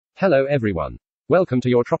Hello everyone. Welcome to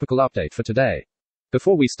your tropical update for today.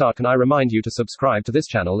 Before we start, can I remind you to subscribe to this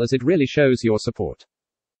channel as it really shows your support.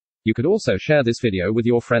 You could also share this video with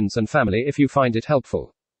your friends and family if you find it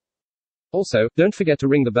helpful. Also, don't forget to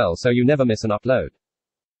ring the bell so you never miss an upload.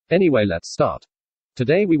 Anyway, let's start.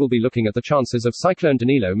 Today we will be looking at the chances of Cyclone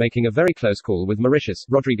Danilo making a very close call with Mauritius,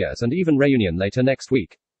 Rodrigues and even Réunion later next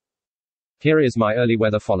week. Here is my early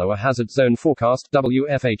weather follower hazard zone forecast,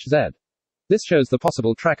 WFHZ. This shows the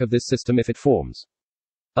possible track of this system if it forms.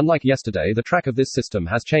 Unlike yesterday, the track of this system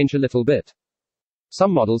has changed a little bit.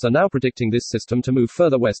 Some models are now predicting this system to move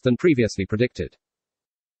further west than previously predicted.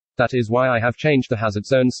 That is why I have changed the hazard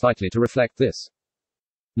zone slightly to reflect this.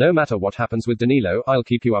 No matter what happens with Danilo, I'll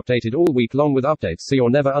keep you updated all week long with updates so you're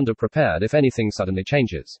never underprepared if anything suddenly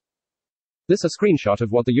changes. This is a screenshot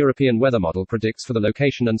of what the European weather model predicts for the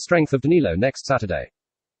location and strength of Danilo next Saturday.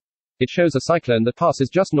 It shows a cyclone that passes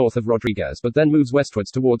just north of Rodrigues but then moves westwards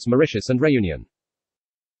towards Mauritius and Réunion.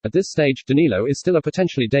 At this stage, Danilo is still a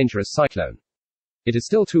potentially dangerous cyclone. It is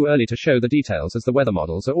still too early to show the details as the weather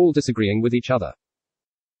models are all disagreeing with each other.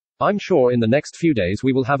 I'm sure in the next few days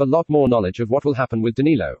we will have a lot more knowledge of what will happen with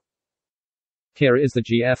Danilo. Here is the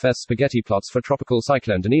GFS spaghetti plots for tropical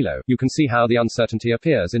cyclone Danilo. You can see how the uncertainty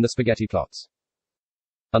appears in the spaghetti plots.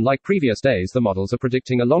 Unlike previous days, the models are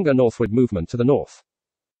predicting a longer northward movement to the north.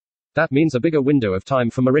 That means a bigger window of time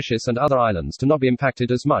for Mauritius and other islands to not be impacted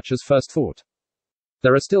as much as first thought.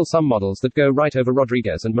 There are still some models that go right over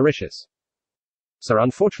Rodrigues and Mauritius. So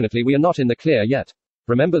unfortunately we are not in the clear yet.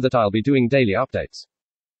 Remember that I'll be doing daily updates,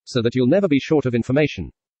 so that you'll never be short of information.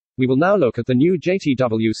 We will now look at the new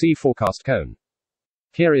JTWC forecast cone.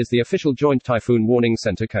 Here is the official Joint Typhoon Warning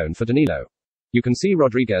Center cone for Danilo. You can see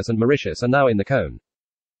Rodrigues and Mauritius are now in the cone.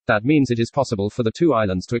 That means it is possible for the two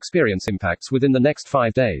islands to experience impacts within the next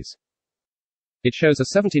 5 days. It shows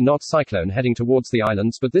a 70-knot cyclone heading towards the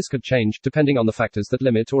islands, but this could change depending on the factors that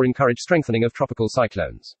limit or encourage strengthening of tropical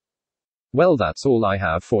cyclones. Well, that's all I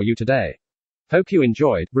have for you today. Hope you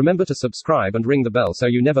enjoyed. Remember to subscribe and ring the bell so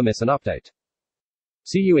you never miss an update.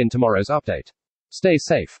 See you in tomorrow's update. Stay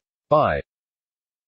safe. Bye.